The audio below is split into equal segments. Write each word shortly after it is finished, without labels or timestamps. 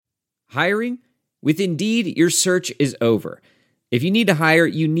Hiring? With Indeed, your search is over. If you need to hire,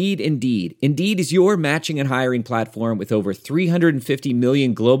 you need Indeed. Indeed is your matching and hiring platform with over 350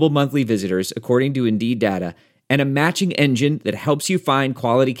 million global monthly visitors, according to Indeed data, and a matching engine that helps you find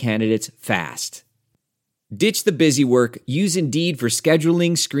quality candidates fast. Ditch the busy work. Use Indeed for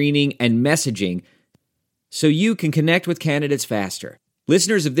scheduling, screening, and messaging so you can connect with candidates faster.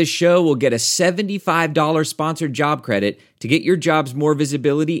 Listeners of this show will get a $75 sponsored job credit to get your jobs more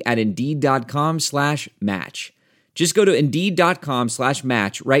visibility at Indeed.com/match. Just go to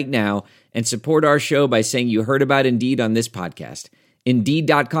Indeed.com/match right now and support our show by saying you heard about Indeed on this podcast.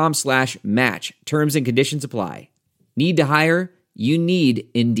 Indeed.com/match. Terms and conditions apply. Need to hire? You need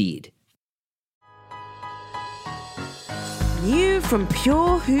Indeed. New from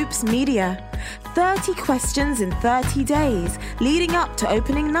Pure Hoops Media. 30 questions in 30 days leading up to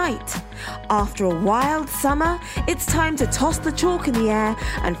opening night. After a wild summer, it's time to toss the chalk in the air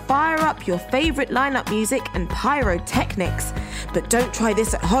and fire up your favorite lineup music and pyrotechnics. But don't try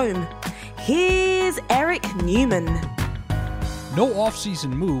this at home. Here's Eric Newman. No offseason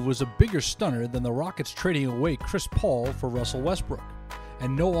move was a bigger stunner than the Rockets trading away Chris Paul for Russell Westbrook.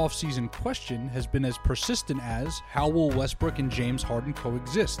 And no offseason question has been as persistent as, how will Westbrook and James Harden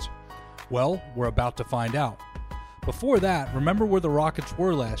coexist? Well, we're about to find out. Before that, remember where the Rockets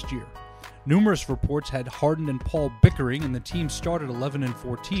were last year. Numerous reports had Harden and Paul bickering, and the team started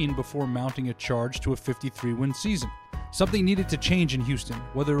 11-14 before mounting a charge to a 53-win season. Something needed to change in Houston,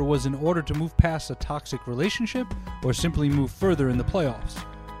 whether it was in order to move past a toxic relationship or simply move further in the playoffs.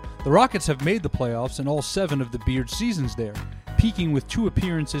 The Rockets have made the playoffs in all 7 of the Beard seasons there, peaking with 2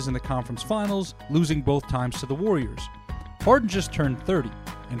 appearances in the conference finals, losing both times to the Warriors. Harden just turned 30,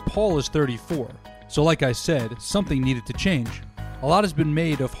 and Paul is 34. So like I said, something needed to change. A lot has been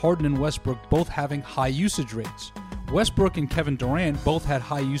made of Harden and Westbrook both having high usage rates. Westbrook and Kevin Durant both had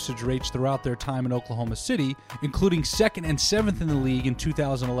high usage rates throughout their time in Oklahoma City, including 2nd and 7th in the league in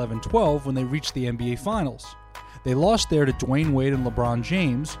 2011-12 when they reached the NBA Finals. They lost there to Dwayne Wade and LeBron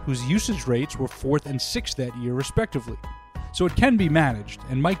James, whose usage rates were 4th and 6th that year respectively. So it can be managed,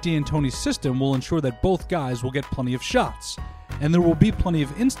 and Mike D'Antoni's system will ensure that both guys will get plenty of shots, and there will be plenty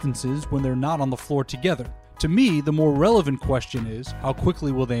of instances when they're not on the floor together. To me, the more relevant question is, how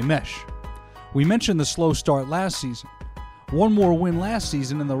quickly will they mesh? We mentioned the slow start last season. One more win last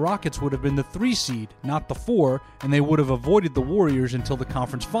season and the Rockets would have been the 3 seed, not the 4, and they would have avoided the Warriors until the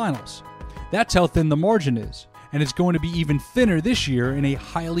conference finals. That's how thin the margin is, and it's going to be even thinner this year in a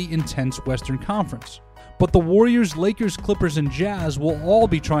highly intense Western Conference. But the Warriors, Lakers, Clippers, and Jazz will all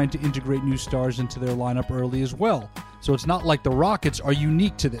be trying to integrate new stars into their lineup early as well, so it's not like the Rockets are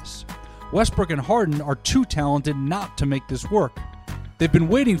unique to this. Westbrook and Harden are too talented not to make this work. They've been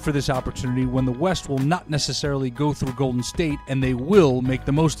waiting for this opportunity when the West will not necessarily go through Golden State, and they will make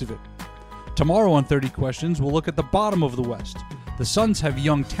the most of it. Tomorrow on 30 Questions, we'll look at the bottom of the West. The Suns have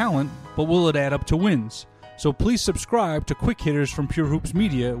young talent, but will it add up to wins? So please subscribe to Quick Hitters from Pure Hoops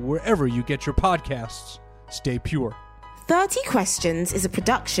Media wherever you get your podcasts. Stay pure. 30 Questions is a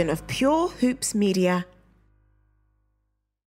production of Pure Hoops Media.